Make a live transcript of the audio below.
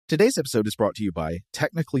Today's episode is brought to you by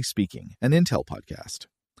Technically Speaking, an Intel podcast.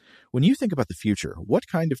 When you think about the future, what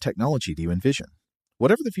kind of technology do you envision?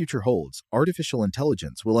 Whatever the future holds, artificial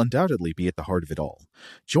intelligence will undoubtedly be at the heart of it all.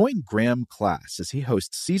 Join Graham Class as he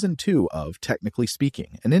hosts Season 2 of Technically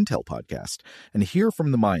Speaking, an Intel podcast, and hear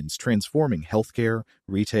from the minds transforming healthcare,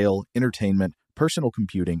 retail, entertainment, personal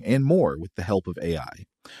computing, and more with the help of AI.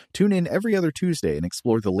 Tune in every other Tuesday and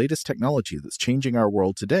explore the latest technology that's changing our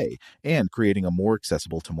world today and creating a more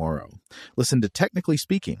accessible tomorrow. Listen to Technically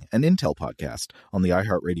Speaking, an Intel podcast on the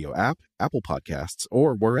iHeartRadio app, Apple Podcasts,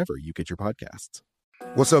 or wherever you get your podcasts.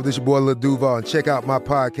 What's up, this your boy Lil Duval, and check out my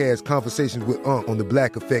podcast, Conversations with Unc, on the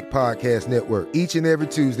Black Effect Podcast Network. Each and every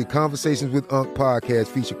Tuesday, Conversations with Unc podcast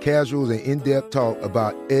feature casuals and in-depth talk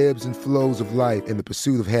about ebbs and flows of life and the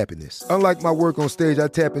pursuit of happiness. Unlike my work on stage, I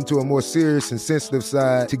tap into a more serious and sensitive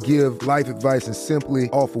side to give life advice and simply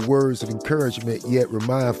offer words of encouragement, yet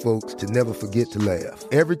remind folks to never forget to laugh.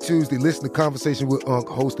 Every Tuesday, listen to Conversations with Unc,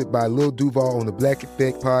 hosted by Lil Duval on the Black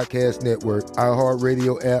Effect Podcast Network,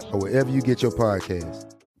 iHeartRadio app, or wherever you get your podcasts.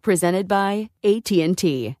 Presented by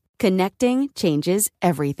AT&T. Connecting changes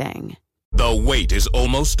everything. The wait is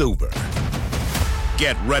almost over.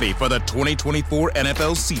 Get ready for the 2024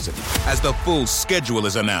 NFL season as the full schedule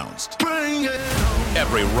is announced.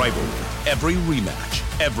 Every rivalry, every rematch,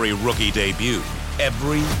 every rookie debut,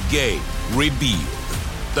 every game revealed.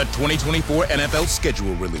 The 2024 NFL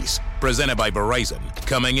schedule release, presented by Verizon,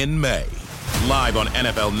 coming in May. Live on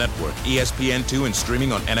NFL Network, ESPN2, and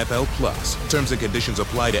streaming on NFL Plus. Terms and conditions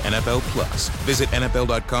apply to NFL Plus. Visit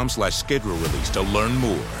NFL.com/schedule release to learn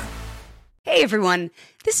more. Hey everyone,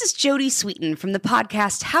 this is Jody Sweeten from the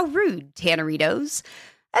podcast How Rude, Tanneritos.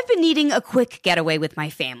 I've been needing a quick getaway with my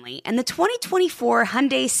family, and the 2024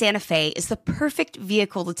 Hyundai Santa Fe is the perfect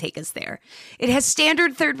vehicle to take us there. It has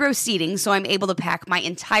standard third-row seating, so I'm able to pack my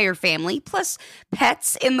entire family, plus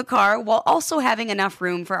pets, in the car, while also having enough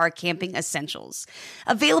room for our camping essentials.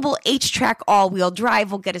 Available H-Track all-wheel drive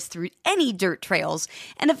will get us through any dirt trails,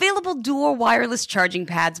 and available dual wireless charging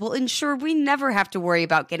pads will ensure we never have to worry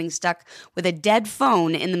about getting stuck with a dead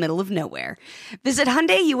phone in the middle of nowhere. Visit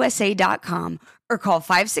HyundaiUSA.com or call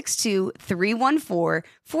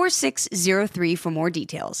 562-314-4603 for more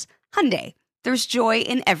details. Hyundai, there's joy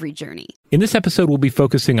in every journey. In this episode, we'll be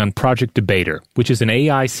focusing on Project Debater, which is an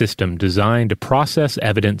AI system designed to process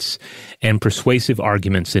evidence and persuasive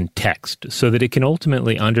arguments in text so that it can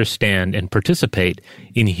ultimately understand and participate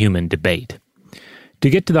in human debate. To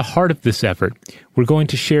get to the heart of this effort, we're going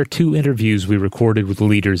to share 2 interviews we recorded with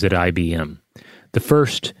leaders at IBM. The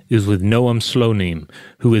first is with Noam Slonim,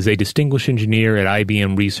 who is a distinguished engineer at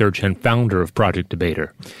IBM Research and founder of Project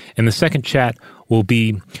Debater. And the second chat will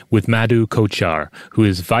be with Madhu Kochar, who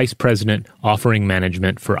is Vice President, Offering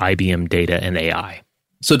Management for IBM Data and AI.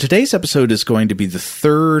 So today's episode is going to be the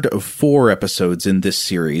third of 4 episodes in this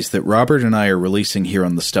series that Robert and I are releasing here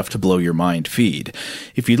on the Stuff to Blow Your Mind feed.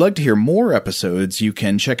 If you'd like to hear more episodes, you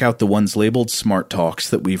can check out the ones labeled Smart Talks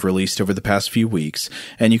that we've released over the past few weeks,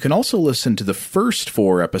 and you can also listen to the first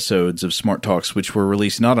 4 episodes of Smart Talks, which were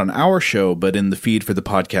released not on our show, but in the feed for the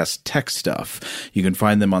podcast Tech Stuff. You can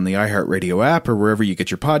find them on the iHeartRadio app or wherever you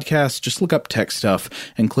get your podcasts. Just look up Tech Stuff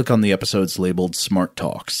and click on the episodes labeled Smart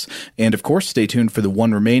Talks. And of course, stay tuned for the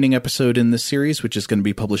one remaining episode in this series, which is going to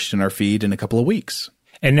be published in our feed in a couple of weeks.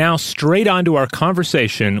 And now, straight on to our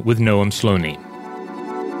conversation with Noam Slonim.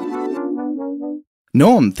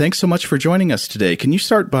 Noam, thanks so much for joining us today. Can you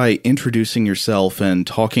start by introducing yourself and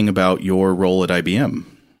talking about your role at IBM?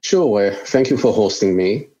 Sure. Thank you for hosting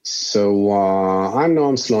me. So I'm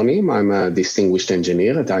Noam Slonim. I'm a distinguished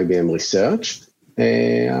engineer at IBM Research.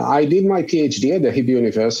 I did my PhD at the Hebrew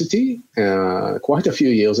University quite a few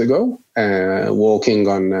years ago, working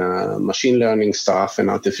on machine learning stuff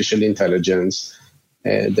and artificial intelligence.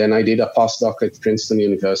 Then I did a postdoc at Princeton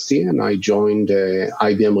University, and I joined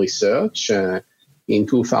IBM Research in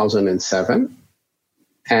 2007.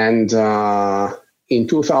 And in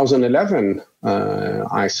 2011,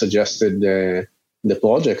 I suggested the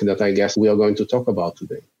project that I guess we are going to talk about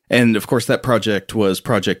today. And of course, that project was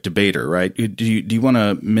Project Debater, right? Do you want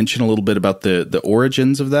to mention a little bit about the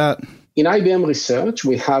origins of that? In IBM Research,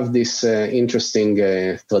 we have this interesting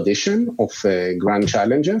tradition of grand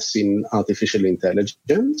challenges in artificial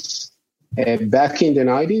intelligence. Back in the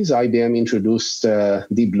 90s, IBM introduced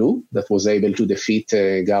Deep Blue that was able to defeat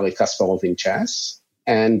Garry Kasparov in chess.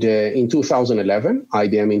 And in 2011,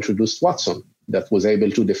 IBM introduced Watson that was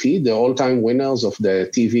able to defeat the all-time winners of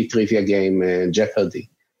the TV trivia game Jeopardy!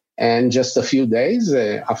 And just a few days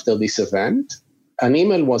after this event, an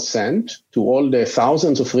email was sent to all the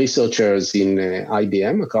thousands of researchers in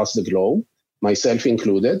IBM across the globe, myself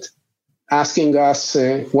included, asking us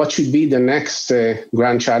what should be the next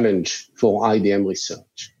grand challenge for IBM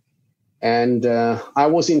research. And I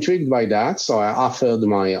was intrigued by that, so I offered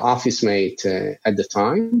my office mate at the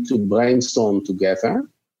time to brainstorm together.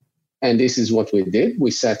 And this is what we did. We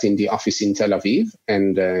sat in the office in Tel Aviv,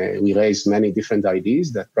 and we raised many different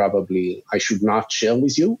ideas that probably I should not share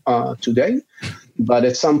with you today. But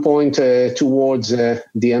at some point towards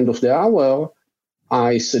the end of the hour,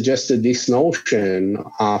 I suggested this notion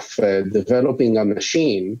of developing a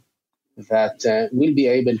machine that will be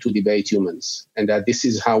able to debate humans, and that this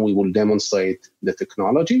is how we will demonstrate the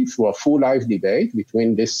technology through a full live debate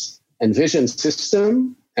between this envisioned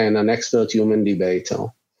system and an expert human debater.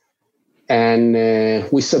 And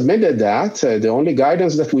we submitted that. The only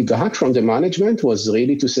guidance that we got from the management was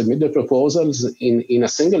really to submit the proposals in a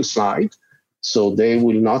single slide, so they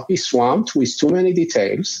will not be swamped with too many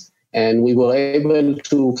details. And we were able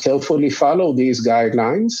to carefully follow these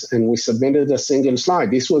guidelines, and we submitted a single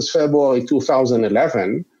slide. This was February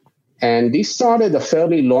 2011, and this started a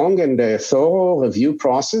fairly long and thorough review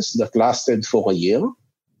process that lasted for a year.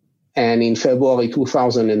 And in February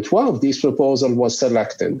 2012, this proposal was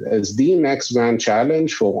selected as the next grand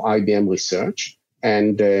challenge for IBM research.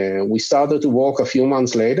 And we started to work a few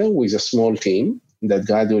months later with a small team that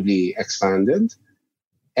gradually expanded.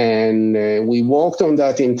 And we worked on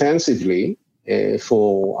that intensively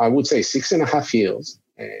for, I would say, 6.5 years,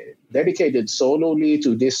 dedicated solely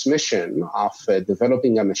to this mission of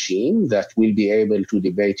developing a machine that will be able to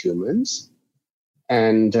debate humans.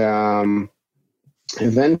 And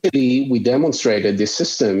eventually, we demonstrated this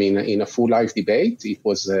system in a full live debate. It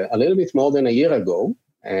was a little bit more than a year ago.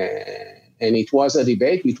 And it was a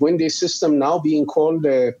debate between this system now being called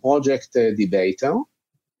Project Debater,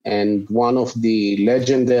 and one of the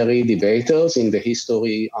legendary debaters in the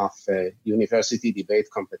history of university debate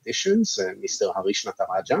competitions, Mr. Harish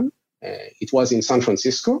Natarajan. It was in San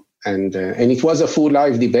Francisco, and it was a full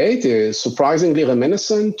live debate, surprisingly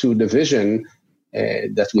reminiscent to the vision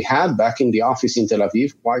that we had back in the office in Tel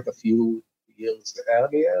Aviv quite a few years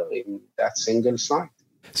earlier in that single slide.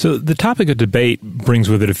 So the topic of debate brings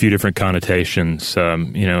with it a few different connotations,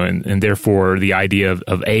 and therefore the idea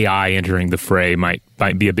of AI entering the fray might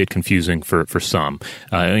be a bit confusing for some.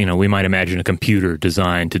 We might imagine a computer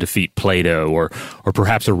designed to defeat Plato, or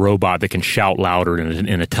perhaps a robot that can shout louder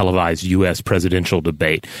in a televised U.S. presidential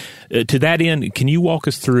debate. To that end, can you walk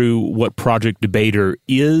us through what Project Debater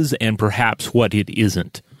is and perhaps what it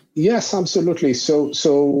isn't? Yes, absolutely.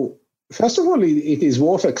 So first of all, it is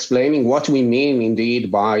worth explaining what we mean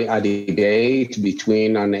indeed by a debate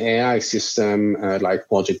between an AI system like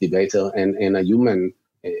Project Debater and a human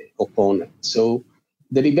opponent. So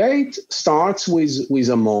the debate starts with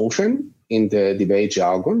a motion in the debate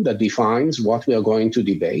jargon that defines what we are going to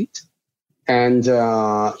debate. And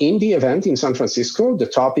in the event in San Francisco, the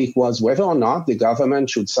topic was whether or not the government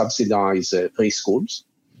should subsidize preschools.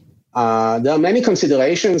 There are many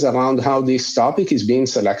considerations around how this topic is being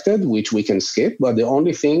selected, which we can skip, but the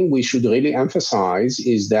only thing we should really emphasize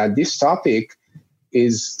is that this topic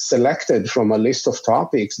is selected from a list of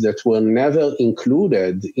topics that were never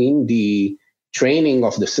included in the training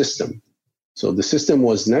of the system. So the system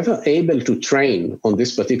was never able to train on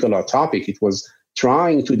this particular topic. It was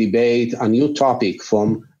trying to debate a new topic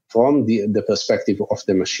from the perspective of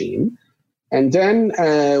the machine. And then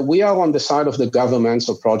we are on the side of the government,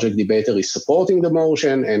 so Project Debater is supporting the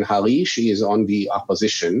motion, and Harish is on the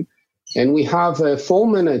opposition. And we have 4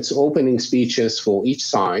 minutes opening speeches for each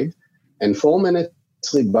side, and 4 minutes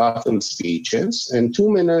rebuttal speeches, and 2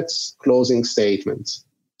 minutes closing statements.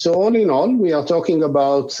 So all in all, we are talking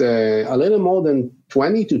about a little more than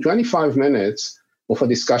 20 to 25 minutes of a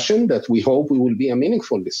discussion that we hope will be a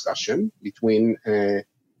meaningful discussion between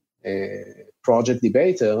Project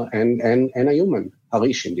Debater and a human,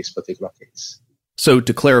 Harish in this particular case. So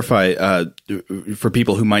to clarify, for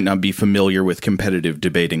people who might not be familiar with competitive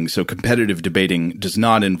debating, so competitive debating does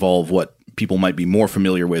not involve what people might be more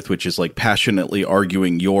familiar with, which is like passionately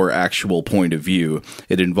arguing your actual point of view.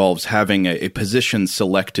 It involves having a position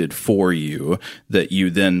selected for you that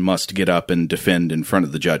you then must get up and defend in front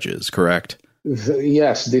of the judges, correct?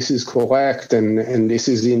 Yes, this is correct. And this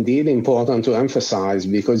is indeed important to emphasize,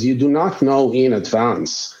 because you do not know in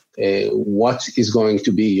advance what is going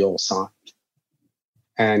to be your side.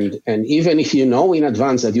 And even if you know in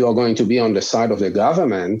advance that you are going to be on the side of the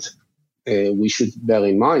government, we should bear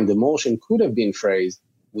in mind the motion could have been phrased,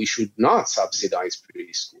 we should not subsidize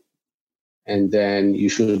preschool. And then you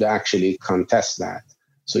should actually contest that.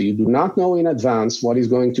 So you do not know in advance what is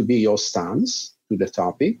going to be your stance to the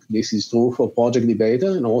topic. This is true for Project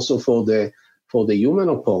Debater and also for the human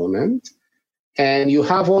opponent. and you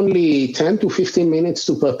have only 10 to 15 minutes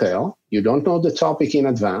to prepare. You don't know the topic in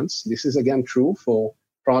advance. This is again true for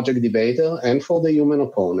project debater and for the human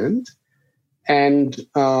opponent. And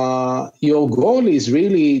your goal is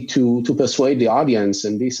really to persuade the audience,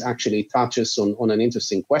 and this actually touches on an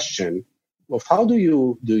interesting question of how do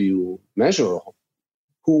you measure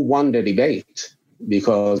who won the debate?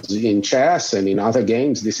 Because in chess and in other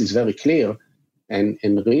games, this is very clear. And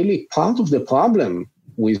really part of the problem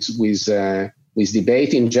with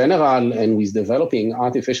debate in general and with developing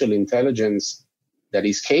artificial intelligence that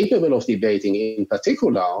is capable of debating in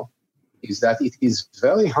particular is that it is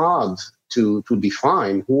very hard to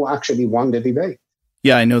define who actually won the debate.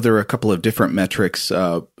 Yeah, I know there are a couple of different metrics.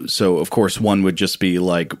 So, of course, one would just be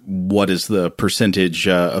like, what is the percentage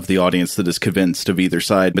of the audience that is convinced of either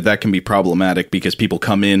side? But that can be problematic because people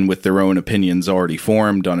come in with their own opinions already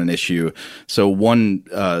formed on an issue. So one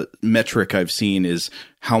metric I've seen is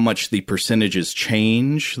how much the percentages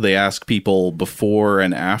change. They ask people before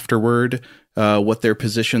and afterward what their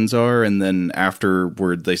positions are, and then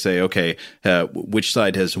afterward they say, okay, which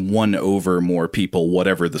side has won over more people,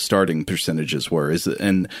 whatever the starting percentages were.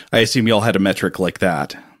 And I assume you all had a metric like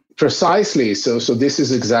that. Precisely. So this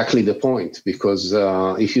is exactly the point, because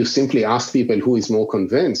if you simply ask people who is more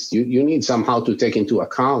convinced, you need somehow to take into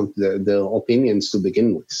account their opinions to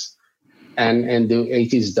begin with. And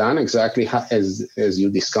it is done exactly as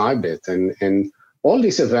you described it. And all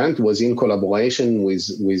this event was in collaboration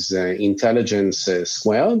with Intelligence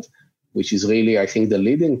Squared, which is really, I think, the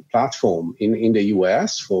leading platform in the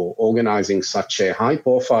US for organizing such a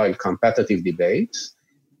high-profile competitive debate.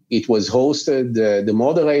 It was hosted, the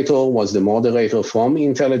moderator was the moderator from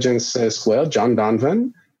Intelligence Squared, John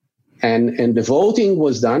Donovan, and the voting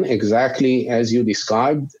was done exactly as you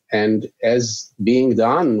described and as being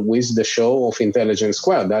done with the show of Intelligence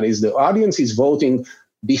Squared. That is, the audience is voting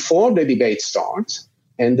before the debate starts,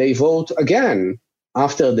 and they vote again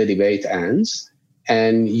after the debate ends,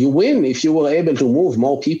 and you win if you were able to move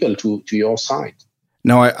more people to your side.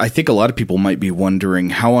 Now, I think a lot of people might be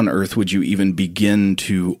wondering, how on earth would you even begin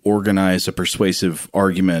to organize a persuasive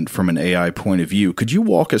argument from an AI point of view? Could you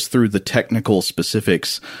walk us through the technical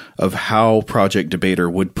specifics of how Project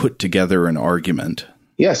Debater would put together an argument?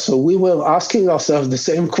 Yes, so we were asking ourselves the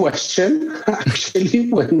same question,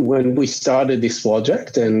 actually, when we started this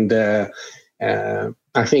project. And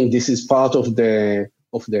I think this is part of the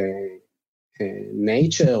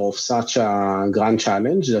nature of such a grand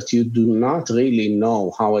challenge, that you do not really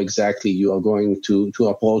know how exactly you are going to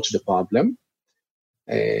approach the problem.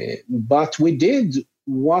 But we did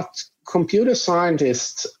what computer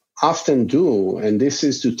scientists often do, and this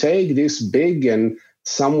is to take this big and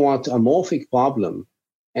somewhat amorphic problem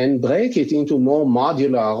and break it into more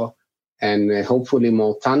modular and hopefully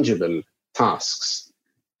more tangible tasks.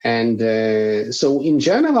 And so in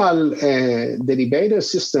general, the debater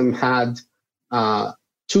system had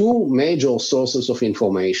two major sources of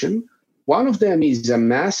information. One of them is a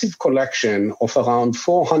massive collection of around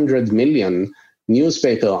 400 million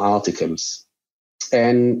newspaper articles.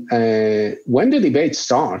 And when the debate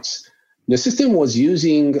starts, the system was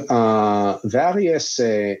using various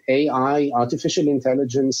AI, artificial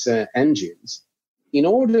intelligence engines in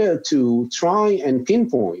order to try and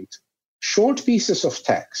pinpoint short pieces of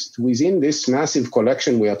text within this massive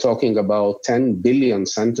collection. We are talking about 10 billion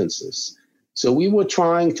sentences. So we were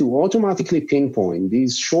trying to automatically pinpoint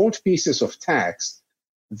these short pieces of text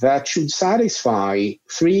that should satisfy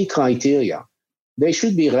three criteria. They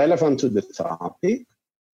should be relevant to the topic.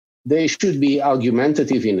 They should be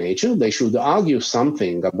argumentative in nature. They should argue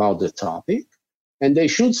something about the topic, and they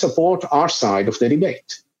should support our side of the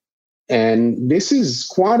debate. And this is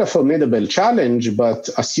quite a formidable challenge, but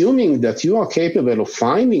assuming that you are capable of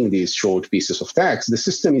finding these short pieces of text, the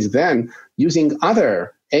system is then using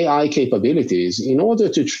other AI capabilities in order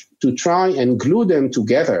to try and glue them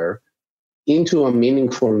together into a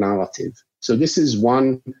meaningful narrative. So this is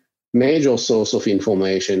one major source of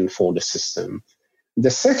information for the system. The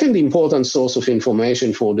second important source of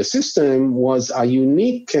information for the system was a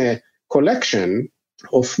unique collection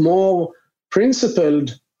of more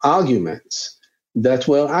principled arguments that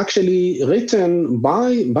were actually written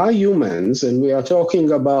by humans, and we are talking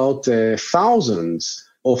about thousands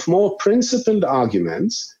of more principled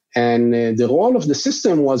arguments. And the role of the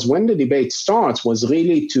system was, when the debate starts, was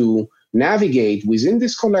really to navigate within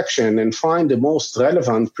this collection and find the most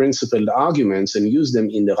relevant principled arguments and use them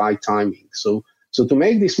in the right timing. So to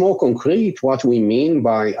make this more concrete, what we mean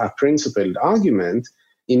by a principled argument,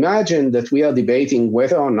 imagine that we are debating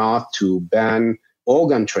whether or not to ban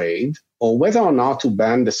organ trade or whether or not to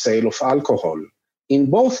ban the sale of alcohol in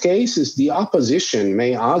both cases, the opposition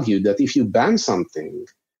may argue that if you ban something,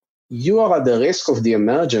 you are at the risk of the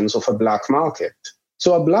emergence of a black market.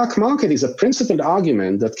 So a black market is a principled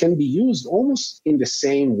argument that can be used almost in the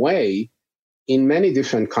same way in many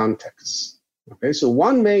different contexts. Okay, so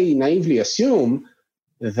one may naively assume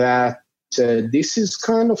that this is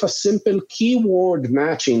kind of a simple keyword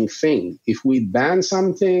matching thing. If we ban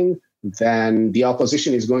something, then the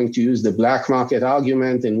opposition is going to use the black market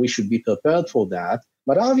argument, and we should be prepared for that.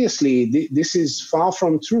 But obviously, this is far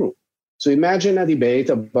from true. So imagine a debate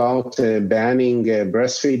about banning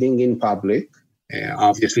breastfeeding in public.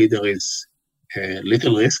 Obviously, there is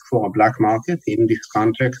little risk for a black market in this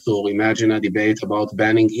context, or imagine a debate about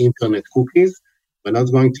banning internet cookies. We're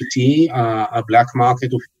not going to see a black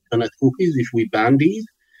market of internet cookies if we ban these.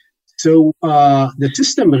 So the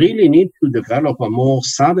system really needs to develop a more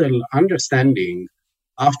subtle understanding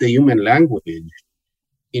of the human language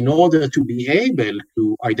in order to be able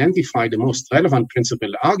to identify the most relevant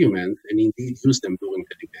principled arguments and indeed use them during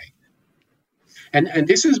the debate. And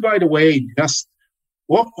this is, by the way, just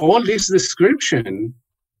all this description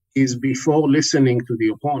is before listening to the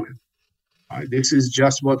opponent. Right? This is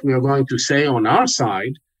just what we are going to say on our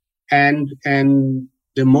side. And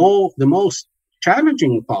the most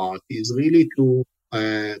challenging part is really to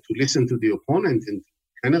listen to the opponent and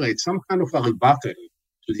generate some kind of a rebuttal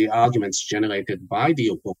to the arguments generated by the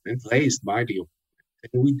opponent, raised by the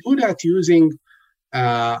opponent. And we do that using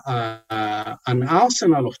an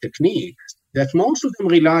arsenal of techniques that most of them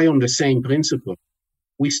rely on the same principle.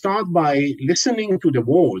 We start by listening to the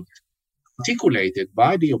words articulated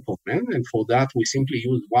by the opponent, and for that we simply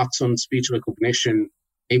use Watson's speech recognition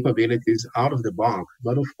capabilities out of the box.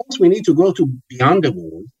 But of course, we need to go to beyond the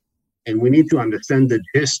words, and we need to understand the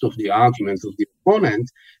gist of the argument of the opponent.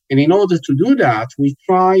 And in order to do that, we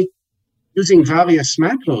try using various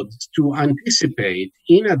methods to anticipate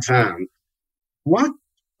in advance what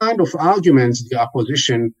kind of arguments the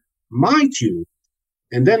opposition might use,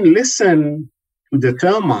 and then listen to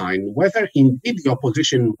determine whether indeed the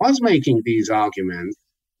opposition was making these arguments,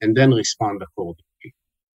 and then respond accordingly.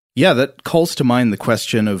 Yeah, that calls to mind the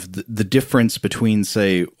question of the difference between,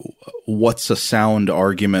 say, what's a sound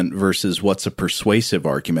argument versus what's a persuasive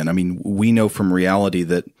argument. I mean, we know from reality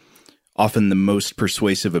that often the most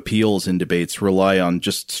persuasive appeals in debates rely on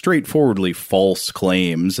just straightforwardly false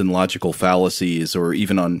claims and logical fallacies, or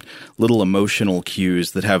even on little emotional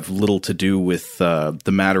cues that have little to do with the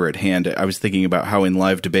matter at hand. I was thinking about how in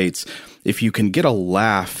live debates, if you can get a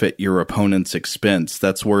laugh at your opponent's expense,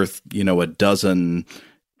 that's worth, a dozen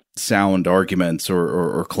sound arguments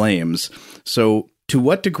or claims. So to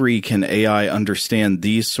what degree can AI understand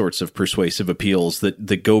these sorts of persuasive appeals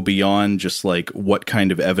that go beyond just like what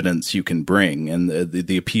kind of evidence you can bring and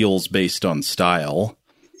the appeals based on style?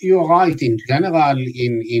 You're right. In general,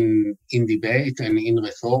 in debate and in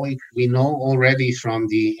rhetoric, we know already from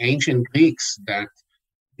the ancient Greeks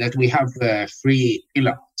that we have three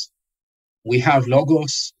pillars. We have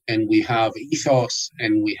logos, and we have ethos,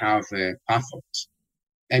 and we have pathos.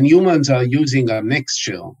 And humans are using a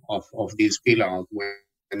mixture of these pillars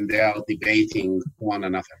when they are debating one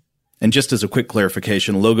another. And just as a quick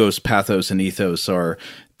clarification, logos, pathos, and ethos are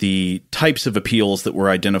the types of appeals that were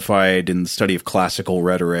identified in the study of classical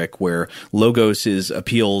rhetoric, where logos is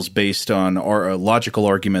appeals based on logical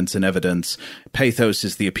arguments and evidence. Pathos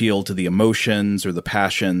is the appeal to the emotions or the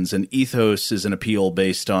passions, and ethos is an appeal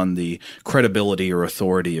based on the credibility or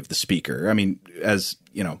authority of the speaker. I mean, as,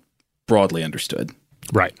 broadly understood.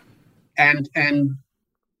 Right. And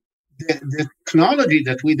the technology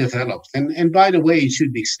that we developed, and by the way, it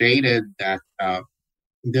should be stated that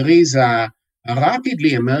there is a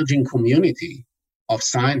rapidly emerging community of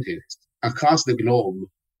scientists across the globe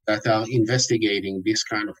that are investigating this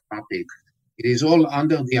kind of topic. It is all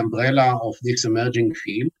under the umbrella of this emerging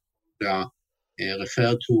field,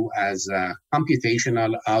 referred to as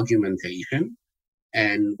computational argumentation.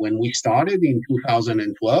 And when we started in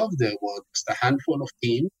 2012, there was just a handful of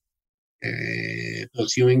teams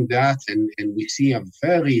pursuing that, and we see a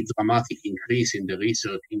very dramatic increase in the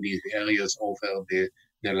research in these areas over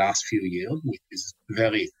the last few years, which is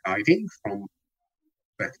very exciting from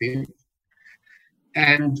perspective.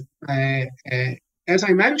 And as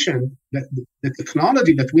I mentioned, the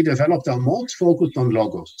technology that we developed are most focused on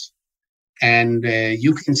logos. And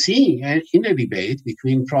you can see in the debate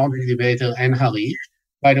between Project Debater and Harish,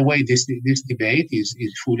 by the way, this debate is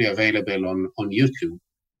fully available on YouTube.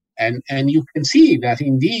 And you can see that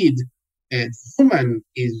indeed human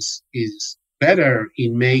is better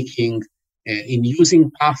in making, in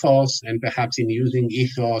using pathos and perhaps in using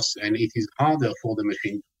ethos, and it is harder for the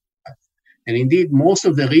machine. And indeed, most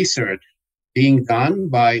of the research being done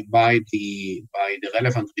by the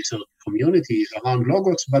relevant research communities around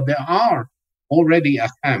Logos, but there are already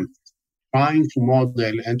attempts trying to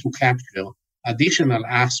model and to capture additional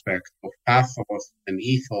aspects of pathos and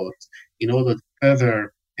ethos in order to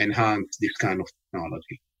further enhance this kind of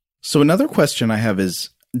technology. So another question I have is,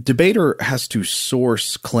 Debater has to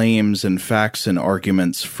source claims and facts and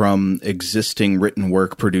arguments from existing written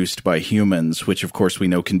work produced by humans, which of course we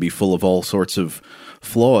know can be full of all sorts of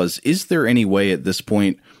flaws. Is there any way at this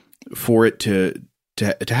point for it to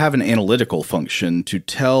have an analytical function to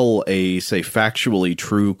tell a, say, factually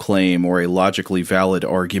true claim or a logically valid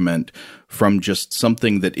argument from just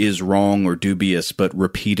something that is wrong or dubious but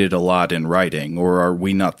repeated a lot in writing, or are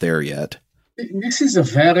we not there yet? This is a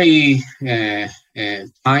very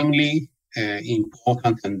timely,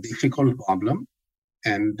 important, and difficult problem,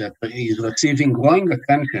 and is receiving growing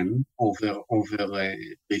attention over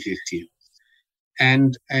previous years.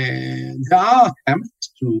 And there are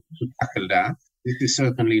attempts to tackle that. This is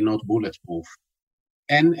certainly not bulletproof.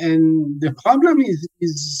 And the problem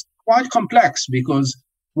is quite complex, because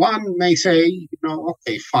one may say,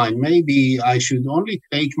 okay, fine, maybe I should only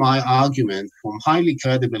take my argument from highly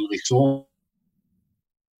credible resources,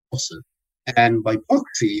 and by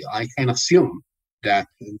proxy, I can assume that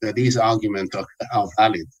these arguments are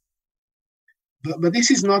valid. But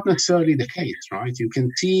this is not necessarily the case, right? You can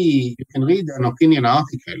read an opinion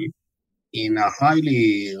article in a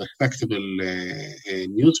highly respectable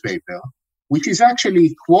newspaper, which is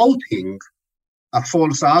actually quoting a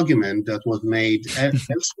false argument that was made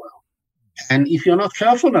elsewhere. And if you're not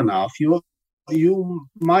careful enough, you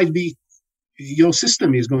might be, your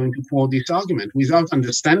system is going to quote this argument without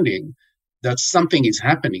understanding that something is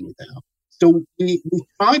happening there. So we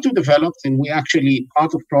try to develop, and we actually,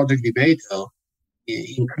 part of Project Debater,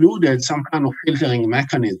 included some kind of filtering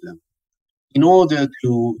mechanism in order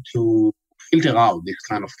to filter out this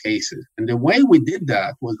kind of cases. And the way we did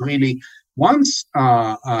that was really, once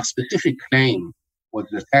a specific claim was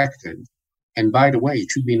detected, and by the way, it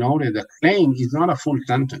should be noted that claim is not a full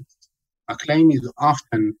sentence. A claim is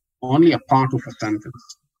often only a part of a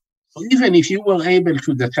sentence. So even if you were able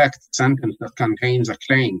to detect a sentence that contains a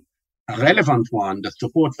claim, a relevant one that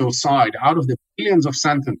supports your side, out of the billions of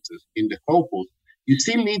sentences in the corpus, you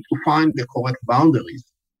still need to find the correct boundaries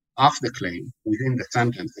of the claim within the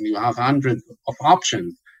sentence, and you have hundreds of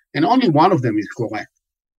options, and only one of them is correct.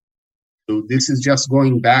 So this is just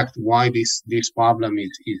going back to why this problem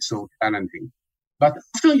is so challenging. But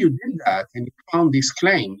after you did that and you found this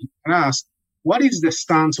claim, you can ask, what is the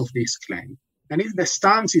stance of this claim? And if the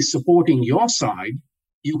stance is supporting your side,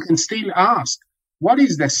 you can still ask, what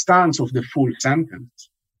is the stance of the full sentence?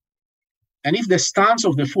 And if the stance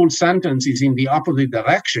of the full sentence is in the opposite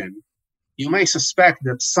direction, you may suspect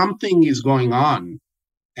that something is going on,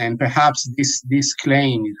 and perhaps this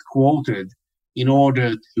claim is quoted in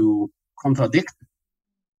order to contradict it,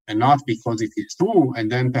 and not because it is true,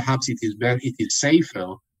 and then perhaps it is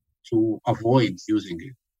safer to avoid using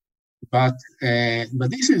it. But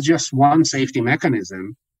this is just one safety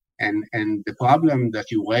mechanism, and the problem that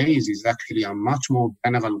you raise is actually a much more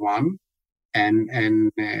general one, and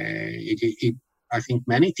I think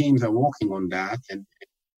many teams are working on that, and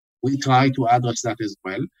we try to address that as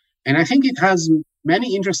well. And I think it has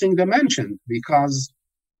many interesting dimensions, because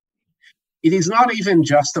it is not even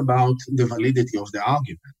just about the validity of the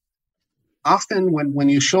argument. Often when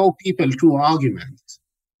you show people two arguments,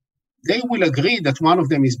 they will agree that one of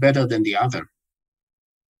them is better than the other.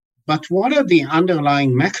 But what are the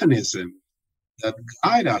underlying mechanisms that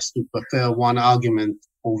guide us to prefer one argument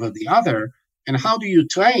over the other? And how do you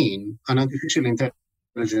train an artificial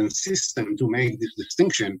intelligence system to make this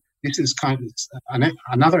distinction? This is kind of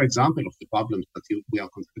another example of the problems that we are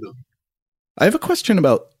considering. I have a question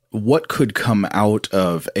about what could come out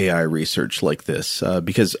of AI research like this?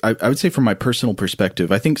 Because I would say from my personal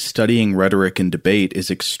perspective, I think studying rhetoric and debate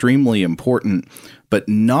is extremely important, but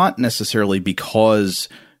not necessarily because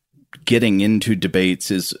getting into debates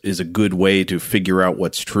is a good way to figure out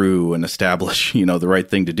what's true and establish, the right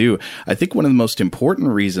thing to do. I think one of the most important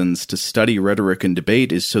reasons to study rhetoric and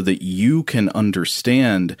debate is so that you can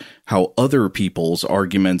understand how other people's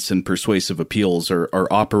arguments and persuasive appeals are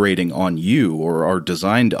operating on you, or are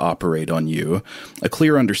designed to operate on you. A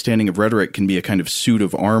clear understanding of rhetoric can be a kind of suit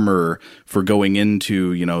of armor for going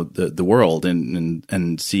into, the world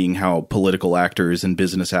and seeing how political actors and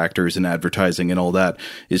business actors and advertising and all that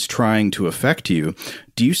is trying to affect you.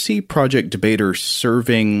 Do you see Project Debater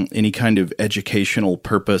serving any kind of educational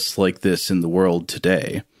purpose like this in the world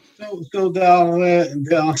today? So there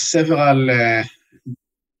are several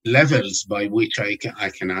levels by which I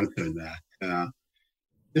can answer that.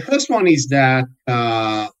 The first one is that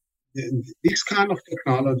this kind of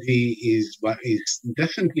technology is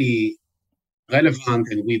definitely relevant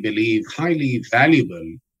and we believe highly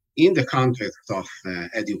valuable in the context of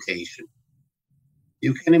education.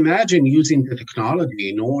 You can imagine using the technology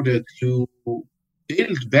in order to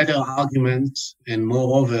build better arguments and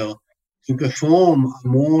moreover to perform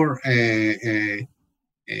more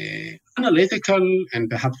analytical and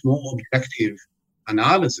perhaps more objective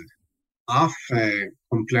analysis of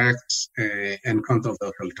complex and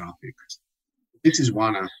controversial topics. This is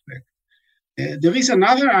one aspect. There is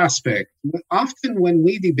another aspect. Often when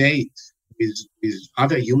we debate with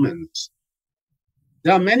other humans,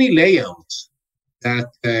 there are many layers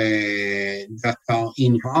that are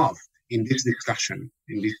involved in this discussion,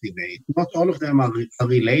 in this debate. Not all of them are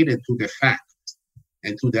related to the facts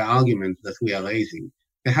and to the arguments that we are raising.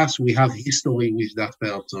 Perhaps we have history with that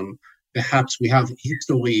person. Perhaps we have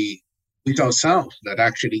history with ourselves that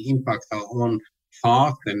actually impact our own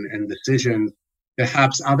thoughts and decisions.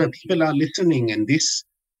 Perhaps other people are listening, and this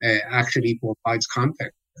actually provides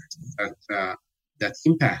context that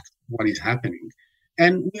impact what is happening.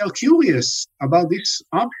 And we are curious about this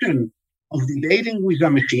option of debating with a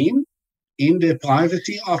machine in the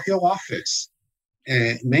privacy of your office.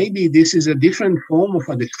 Maybe this is a different form of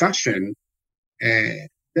a discussion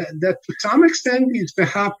that to some extent is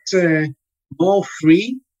perhaps more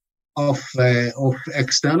free of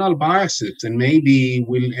external biases and maybe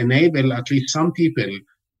will enable at least some people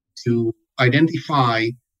to identify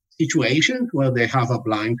situations where they have a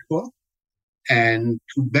blind spot and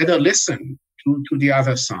to better listen to the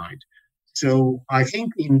other side. So I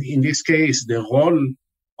think in this case, the role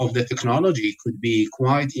of the technology could be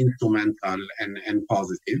quite instrumental and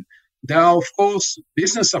positive. There are, of course,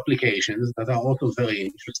 business applications that are also very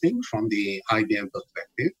interesting from the IBM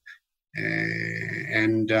perspective.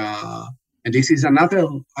 And this is another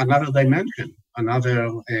dimension, another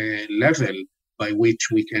level by which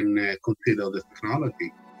we can consider the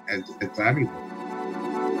technology as valuable.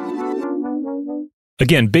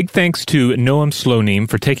 Again, big thanks to Noam Slonim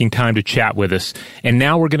for taking time to chat with us. And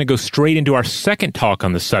now we're going to go straight into our second talk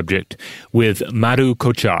on the subject with Madhu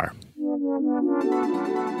Kochhar.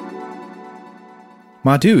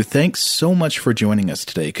 Madhu, thanks so much for joining us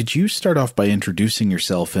today. Could you start off by introducing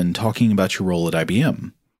yourself and talking about your role at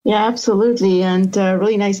IBM? Yeah, absolutely. And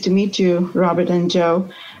really nice to meet you, Robert and Joe.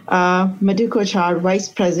 Madhu Kochhar, Vice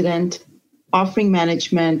President, Offering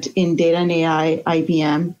Management in Data and AI,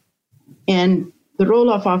 IBM. And the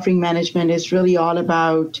role of offering management is really all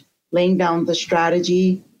about laying down the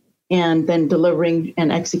strategy and then delivering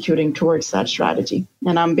and executing towards that strategy.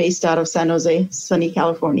 And I'm based out of San Jose, sunny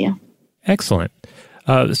California. Excellent.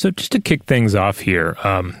 So just to kick things off here,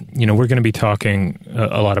 we're going to be talking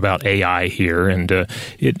a lot about AI here, and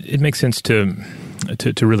it makes sense to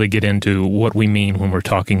really get into what we mean when we're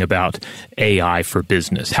talking about AI for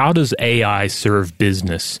business. How does AI serve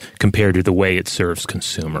business compared to the way it serves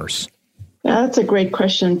consumers? Yeah, that's a great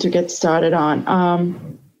question to get started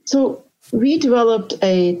on. So we developed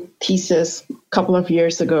a thesis a couple of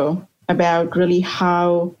years ago about really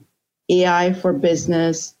how AI for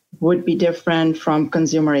business would be different from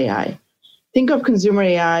consumer AI. Think of consumer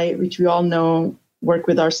AI, which we all know work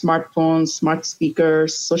with our smartphones, smart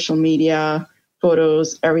speakers, social media,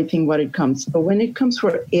 photos, everything what it comes. But when it comes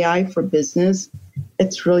for AI for business,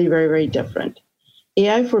 it's really very, very different.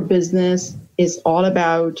 AI for business is all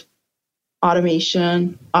about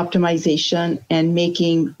automation, optimization, and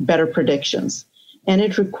making better predictions. And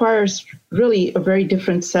it requires really a very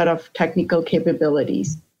different set of technical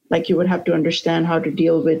capabilities. Like you would have to understand how to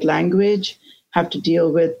deal with language, have to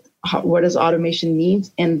deal with what does automation mean,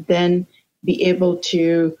 and then be able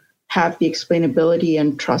to have the explainability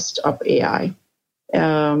and trust of AI.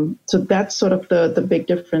 So that's sort of the big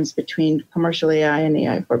difference between commercial AI and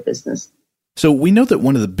AI for business. So we know that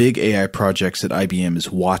one of the big AI projects at IBM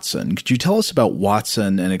is Watson. Could you tell us about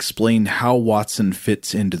Watson and explain how Watson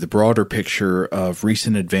fits into the broader picture of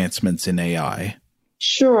recent advancements in AI?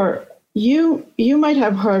 Sure. You might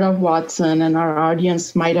have heard of Watson, and our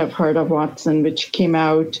audience might have heard of Watson, which came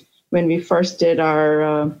out when we first did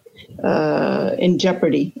our In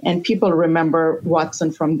Jeopardy, and people remember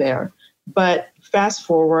Watson from there. But fast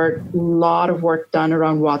forward, a lot of work done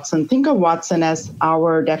around Watson. Think of Watson as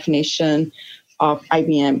our definition of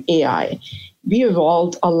IBM AI. We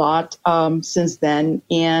evolved a lot since then,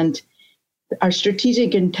 and our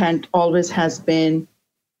strategic intent always has been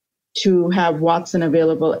to have Watson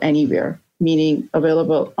available anywhere, meaning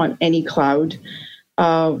available on any cloud.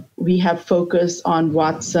 We have focused on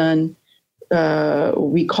Watson,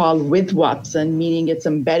 we call with Watson, meaning it's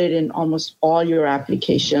embedded in almost all your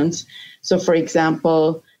applications. So for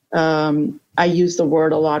example, I use the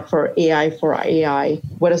word a lot for AI.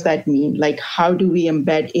 What does that mean? Like, how do we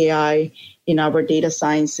embed AI in our data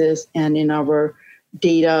sciences and in our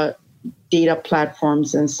data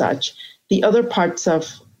platforms and such? The other parts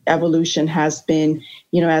of evolution has been,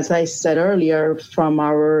 as I said earlier, from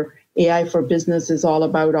our AI for business is all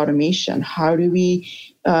about automation. How do we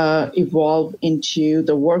evolve into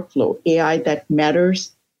the workflow, AI that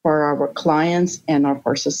matters for our clients and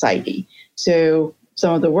for society? So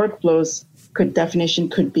some of the workflows could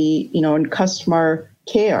be, in customer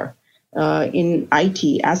care, in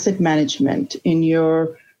IT, asset management, in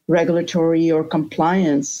your regulatory or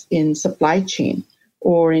compliance, in supply chain,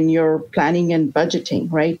 or in your planning and budgeting,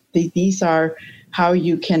 right? These are how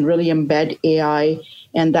you can really embed AI.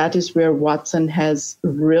 And that is where Watson has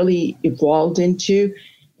really evolved into.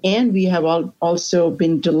 And we have also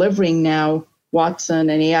been delivering now Watson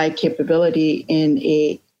and AI capability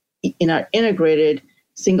in our integrated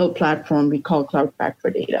single platform we call Cloud Pak for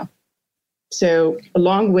Data. So a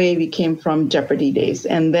long way we came from Jeopardy days.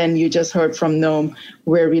 And then you just heard from Noam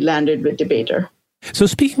where we landed with Debater. So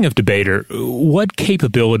speaking of Debater, what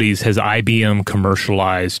capabilities has IBM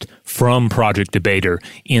commercialized from Project Debater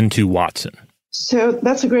into Watson? So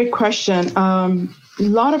that's a great question. A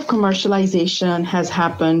lot of commercialization has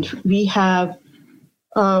happened. We have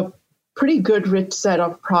a pretty good rich set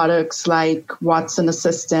of products like Watson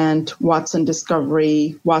Assistant, Watson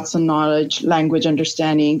Discovery, Watson Knowledge, Language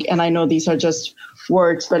Understanding. And I know these are just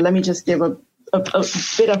words, but let me just give a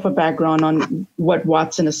bit of a background on what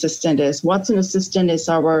Watson Assistant is. Watson Assistant is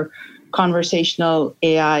our conversational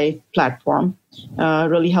AI platform.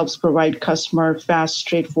 Really helps provide customer fast,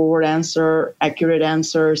 straightforward accurate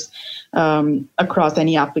answers across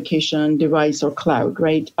any application, device, or cloud,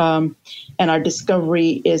 right? And our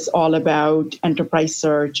Discovery is all about enterprise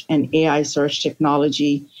search and AI search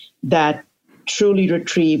technology that truly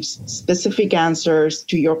retrieves specific answers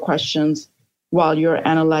to your questions while you're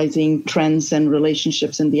analyzing trends and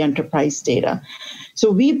relationships in the enterprise data. So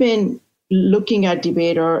we've been looking at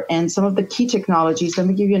Debater and some of the key technologies. Let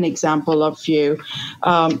me give you an example of few,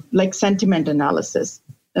 like sentiment analysis.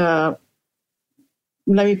 Let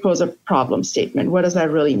me pose a problem statement. What does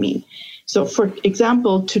that really mean? So for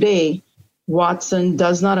example, today, Watson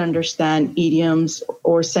does not understand idioms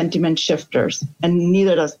or sentiment shifters, and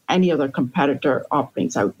neither does any other competitor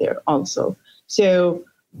offerings out there also. So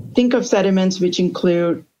think of sentiments which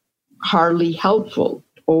include hardly helpful,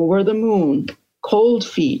 over the moon, cold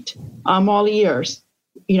feet, I'm all ears.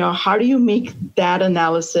 How do you make that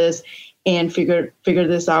analysis and figure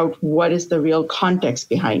this out? What is the real context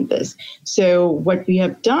behind this? So what we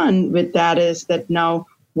have done with that is that now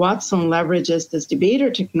Watson leverages this Debater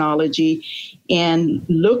technology and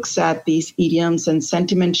looks at these idioms and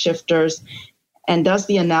sentiment shifters and does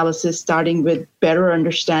the analysis starting with better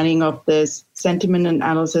understanding of this. Sentiment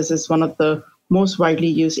analysis is one of the most widely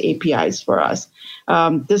used APIs for us.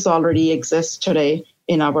 This already exists today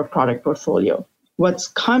in our product portfolio. What's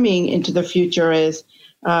coming into the future is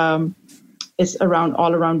all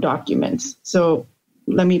around documents. So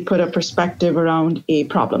let me put a perspective around a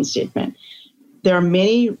problem statement. There are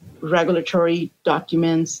many regulatory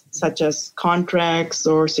documents, such as contracts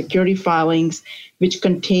or security filings, which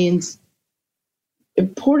contains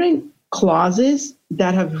important clauses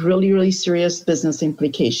that have really, really serious business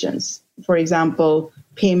implications. For example,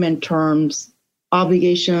 payment terms,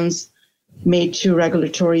 obligations made to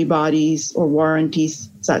regulatory bodies or warranties,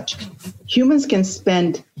 such. Humans can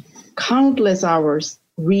spend countless hours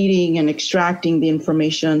reading and extracting the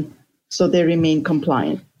information so they remain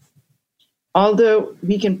compliant. Although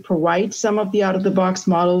we can provide some of the out-of-the-box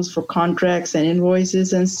models for contracts and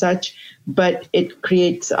invoices and such, but it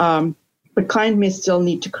creates, but client may still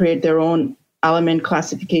need to create their own element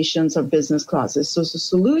classifications of business clauses. So the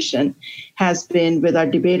solution has been with our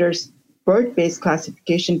Debater's BERT-based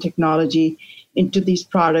classification technology into these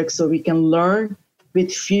products so we can learn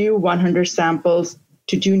with few 100 samples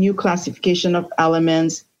to do new classification of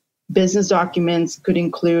elements. Business documents could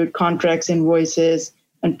include contracts, invoices,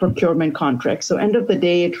 and procurement contracts. So end of the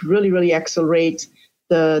day, it really, really accelerates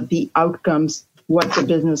the outcomes, what the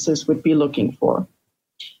businesses would be looking for.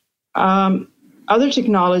 Other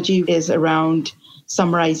technology is around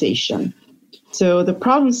summarization. So the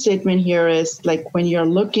problem statement here is like when you're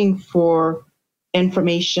looking for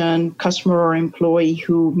information, customer or employee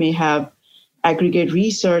who may have aggregate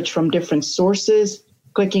research from different sources,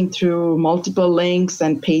 clicking through multiple links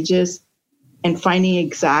and pages and finding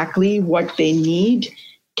exactly what they need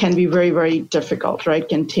can be very, very difficult, right?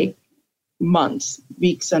 Can take months,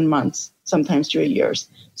 weeks and months, sometimes to years.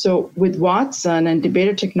 So with Watson and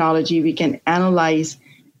Debater technology, we can analyze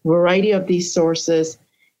variety of these sources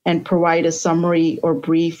and provide a summary or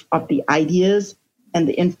brief of the ideas and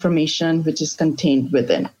the information which is contained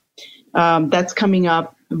within. That's coming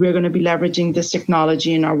up. We're going to be leveraging this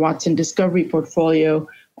technology in our Watson Discovery portfolio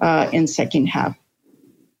in second half.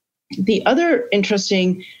 The other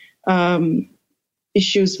interesting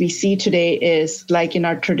issues we see today is like in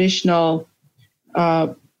our traditional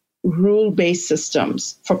rule-based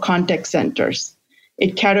systems for contact centers.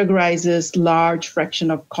 It categorizes large fraction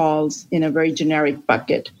of calls in a very generic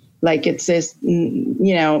bucket. Like it says,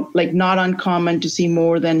 like not uncommon to see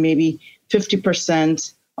more than maybe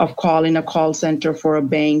 50% of call in a call center for a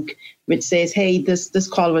bank, which says, hey, this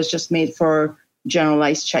call was just made for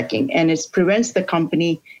generalized checking. And it prevents the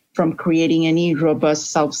company from creating any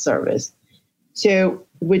robust self-service. So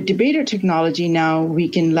with Debater technology now, we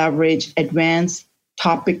can leverage advanced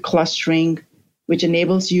topic clustering, which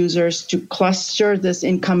enables users to cluster this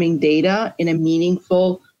incoming data in a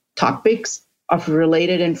meaningful topics of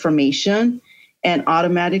related information, and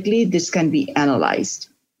automatically this can be analyzed.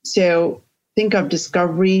 So think of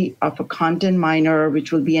discovery of a content miner,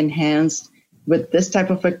 which will be enhanced with this type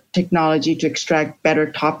of a technology to extract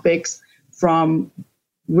better topics from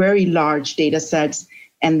very large data sets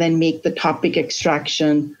and then make the topic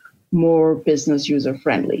extraction more business user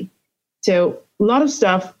friendly. So a lot of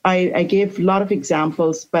stuff, I gave a lot of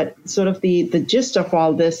examples, but sort of the gist of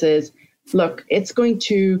all this is, look, it's going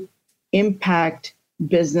to impact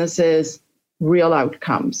businesses' real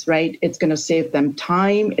outcomes, right? It's going to save them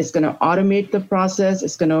time. It's going to automate the process.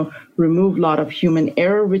 It's going to remove a lot of human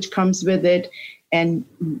error, which comes with it, and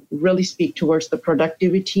really speak towards the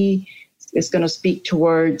productivity. It's going to speak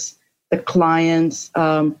towards the client's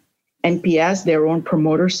NPS, their own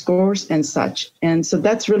promoter scores and such. And so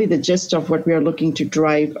that's really the gist of what we are looking to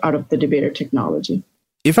drive out of the Debater technology.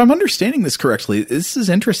 If I'm understanding this correctly, this is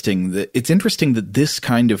interesting. It's interesting that this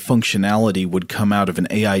kind of functionality would come out of an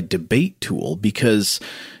AI debate tool, because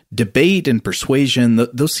debate and persuasion,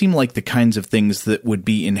 those seem like the kinds of things that would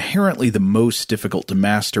be inherently the most difficult to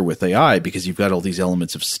master with AI, because you've got all these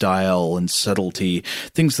elements of style and subtlety,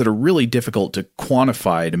 things that are really difficult to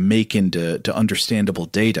quantify, to make into understandable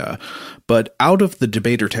data. But out of the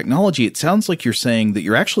Debater technology, it sounds like you're saying that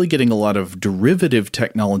you're actually getting a lot of derivative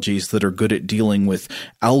technologies that are good at dealing with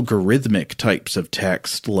algorithmic types of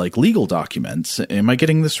text, like legal documents. Am I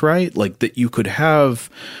getting this right? Like that you could have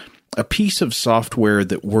a piece of software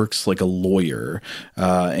that works like a lawyer,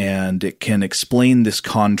 and it can explain this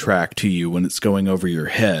contract to you when it's going over your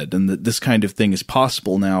head, and that this kind of thing is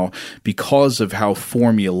possible now because of how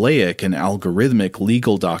formulaic and algorithmic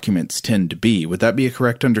legal documents tend to be. Would that be a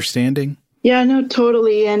correct understanding? Yeah, no,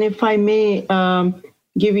 totally. And if I may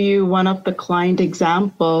give you one of the client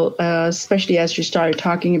example, especially as you started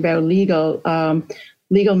talking about legal,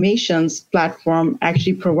 Legalmation's platform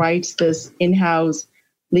actually provides this in-house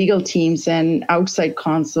legal teams and outside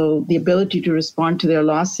counsel the ability to respond to their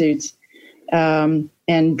lawsuits and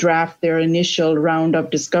draft their initial round of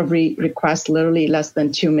discovery requests literally less than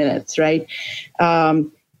 2 minutes, right?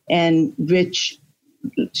 And which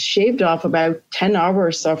shaved off about 10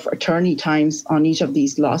 hours of attorney times on each of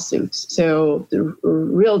these lawsuits. So the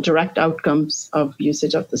real direct outcomes of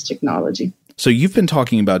usage of this technology. So you've been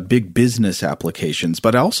talking about big business applications,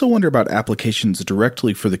 but I also wonder about applications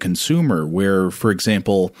directly for the consumer where, for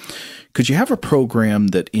example, could you have a program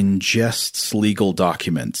that ingests legal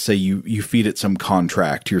documents? Say you feed it some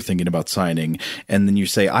contract you're thinking about signing, and then you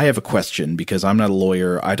say, I have a question because I'm not a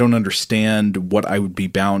lawyer. I don't understand what I would be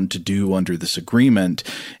bound to do under this agreement.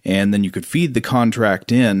 And then you could feed the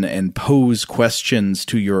contract in and pose questions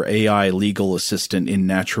to your AI legal assistant in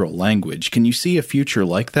natural language. Can you see a future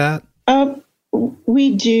like that?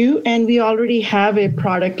 We do, and we already have a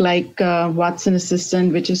product like Watson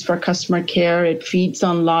Assistant, which is for customer care. It feeds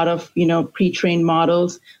on a lot of, pre-trained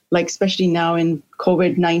models, like especially now in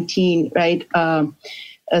COVID-19, right?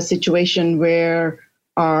 A situation where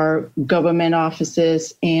our government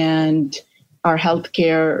offices and our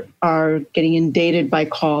healthcare are getting inundated by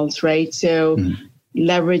calls, right? So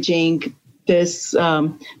leveraging this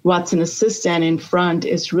Watson Assistant in front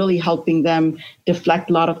is really helping them deflect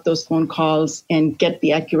a lot of those phone calls and get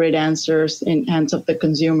the accurate answers in hands of the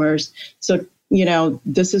consumers. So,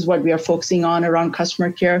 this is what we are focusing on around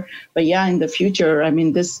customer care. But yeah, in the future,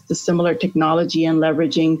 the similar technology and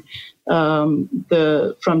leveraging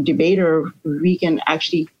from Debater, we can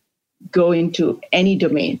actually go into any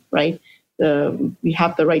domain, right? We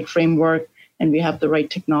have the right framework and we have the right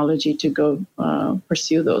technology to go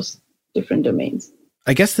pursue those different domains.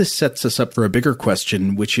 I guess this sets us up for a bigger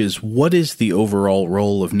question, which is, what is the overall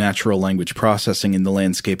role of natural language processing in the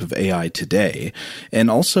landscape of AI today?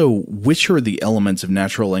 And also, which are the elements of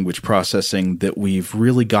natural language processing that we've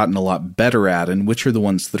really gotten a lot better at, and which are the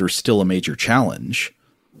ones that are still a major challenge?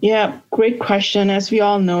 Yeah, great question. As we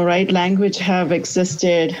all know, right, language have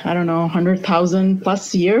existed, 100,000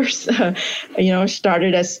 plus years.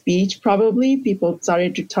 Started as speech probably. People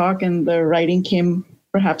started to talk and the writing came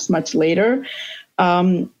perhaps much later.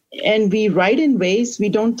 And we write in ways we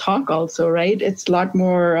don't talk also, right? It's a lot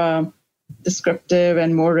more descriptive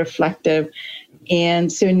and more reflective.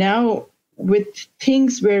 And so now with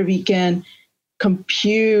things where we can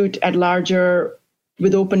compute at larger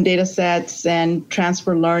with open data sets and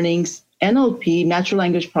transfer learnings, NLP, natural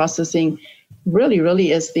language processing,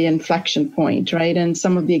 really is the inflection point, right? And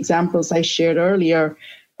some of the examples I shared earlier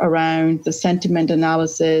around the sentiment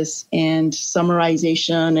analysis and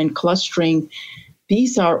summarization and clustering,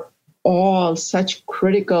 these are all such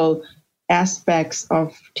critical aspects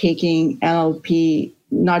of taking NLP,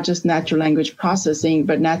 not just natural language processing,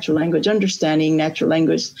 but natural language understanding, natural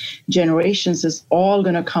language generations is all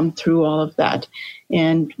going to come through all of that.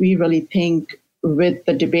 And we really think with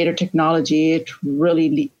the Debater technology, it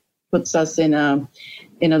really puts us in a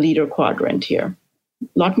leader quadrant here. A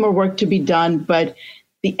lot more work to be done, but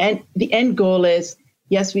the end goal is,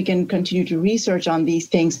 yes, we can continue to research on these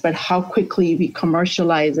things, but how quickly we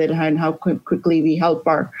commercialize it and how quickly we help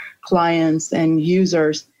our clients and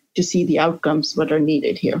users to see the outcomes what are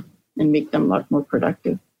needed here and make them a lot more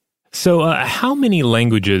productive. So how many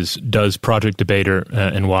languages does Project Debater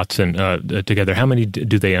and Watson together, how many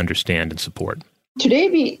do they understand and support? Today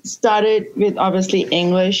we started with obviously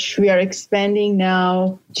English. We are expanding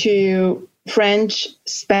now to French,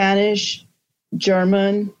 Spanish,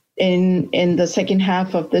 German in the second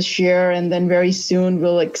half of this year. And then very soon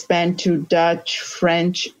we'll expand to Dutch,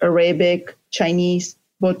 French, Arabic, Chinese,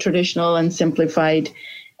 both traditional and simplified,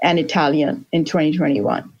 and Italian in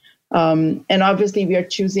 2021. And obviously, we are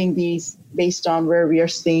choosing these based on where we are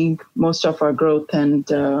seeing most of our growth and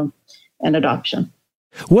adoption.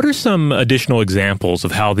 What are some additional examples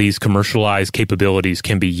of how these commercialized capabilities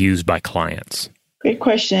can be used by clients? Great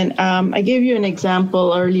question. I gave you an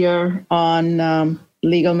example earlier on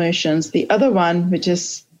legal motions. The other one, which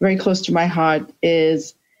is very close to my heart,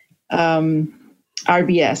 is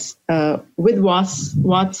RBS. With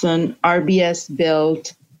Watson, RBS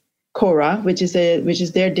built Cora, which is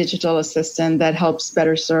their digital assistant that helps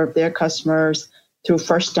better serve their customers through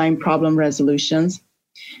first-time problem resolutions.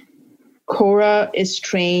 Cora is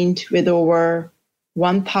trained with over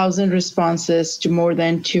 1,000 responses to more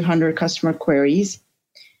than 200 customer queries.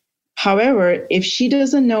 However, if she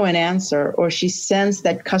doesn't know an answer or she senses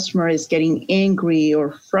that customer is getting angry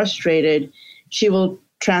or frustrated, she will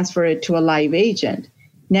transfer it to a live agent.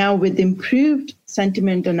 Now, with improved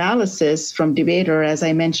sentiment analysis from Debater, as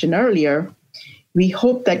I mentioned earlier, we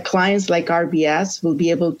hope that clients like RBS will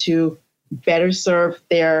be able to better serve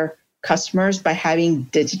their customers by having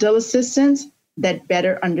digital assistants that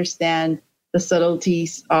better understand the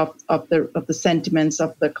subtleties of the sentiments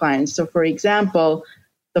of the clients. So, for example,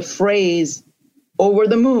 the phrase "over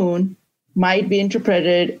the moon" might be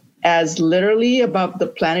interpreted as literally above the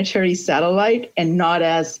planetary satellite and not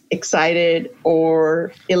as excited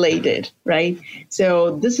or elated, right?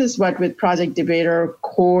 So this is what with Project Debater,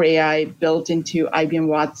 Core AI built into IBM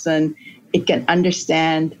Watson, it can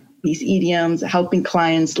understand these idioms, helping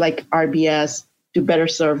clients like RBS to better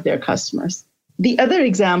serve their customers. The other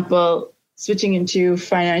example, switching into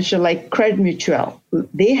financial, like Credit Mutual,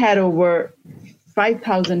 they had over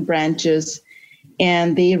 5,000 branches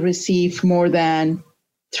and they received more than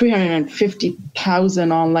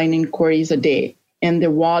 350,000 online inquiries a day, and the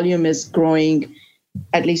volume is growing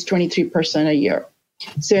at least 23% a year.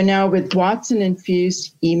 So now with Watson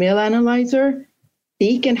Infused Email Analyzer,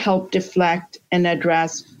 they can help deflect and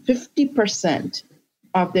address 50%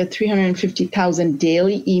 of their 350,000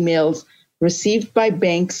 daily emails received by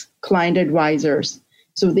banks' client advisors.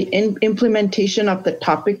 So the implementation of the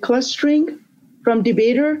topic clustering from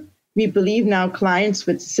Debater, we believe now clients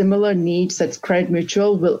with similar needs as Credit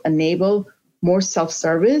Mutual will enable more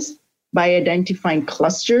self-service by identifying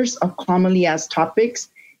clusters of commonly asked topics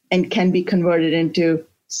and can be converted into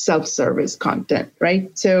self-service content,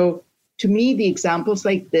 right? So to me, the examples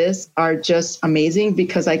like this are just amazing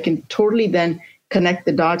because I can totally then connect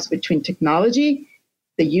the dots between technology,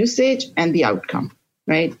 the usage, and the outcome,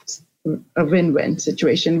 right? It's a win-win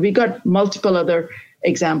situation. We got multiple other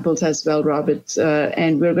examples as well, Robert,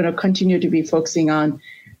 and we're going to continue to be focusing on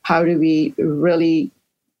how do we really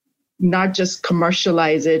not just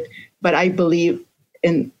commercialize it, but I believe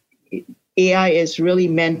in AI is really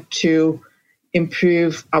meant to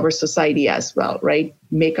improve our society as well, right?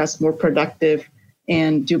 Make us more productive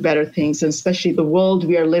and do better things, and especially the world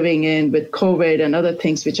we are living in with COVID and other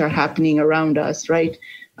things which are happening around us, right?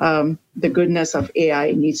 The goodness of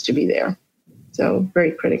AI needs to be there. So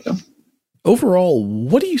very critical. Overall,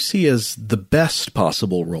 what do you see as the best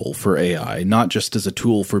possible role for AI, not just as a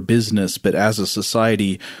tool for business, but as a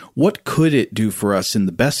society? What could it do for us in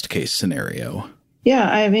the best case scenario? Yeah,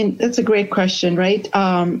 I mean, that's a great question, right?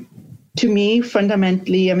 To me,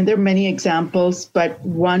 fundamentally, I mean, there are many examples, but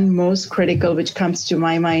one most critical which comes to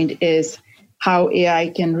my mind is how AI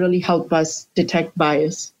can really help us detect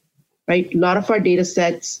bias, right? A lot of our data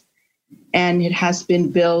sets, and it has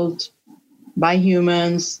been built by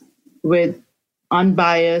humans with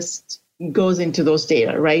unbiased, goes into those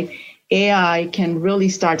data, right? AI can really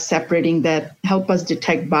start separating that, help us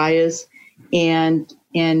detect bias and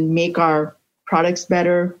make our products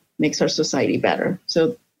better, makes our society better.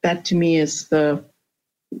 So that to me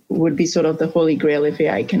would be sort of the holy grail if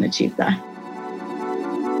AI can achieve that.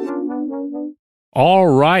 All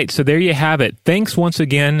right, so there you have it. Thanks once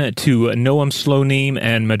again to Noam Slonim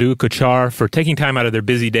and Madhu Kochhar for taking time out of their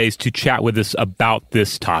busy days to chat with us about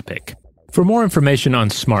this topic. For more information on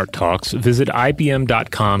Smart Talks, visit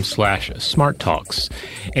ibm.com/smarttalks.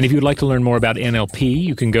 And if you'd like to learn more about NLP,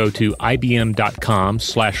 you can go to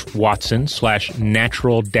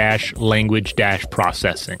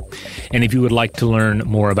ibm.com/watson/natural-language-processing. And if you would like to learn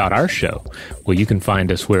more about our show, well, you can find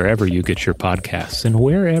us wherever you get your podcasts. And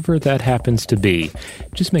wherever that happens to be,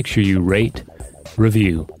 just make sure you rate,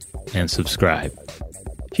 review, and subscribe.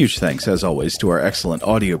 Huge thanks, as always, to our excellent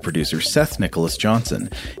audio producer, Seth Nicholas Johnson.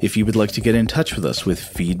 If you would like to get in touch with us with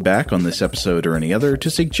feedback on this episode or any other, to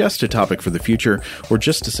suggest a topic for the future, or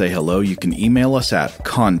just to say hello, you can email us at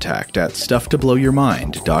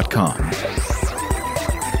contact@stufftoblowyourmind.com.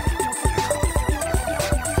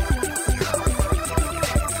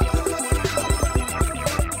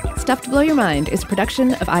 Stuff to Blow Your Mind is a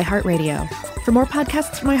production of iHeartRadio. For more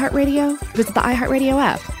podcasts from iHeartRadio, visit the iHeartRadio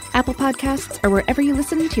app, Apple Podcasts, or wherever you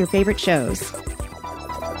listen to your favorite shows.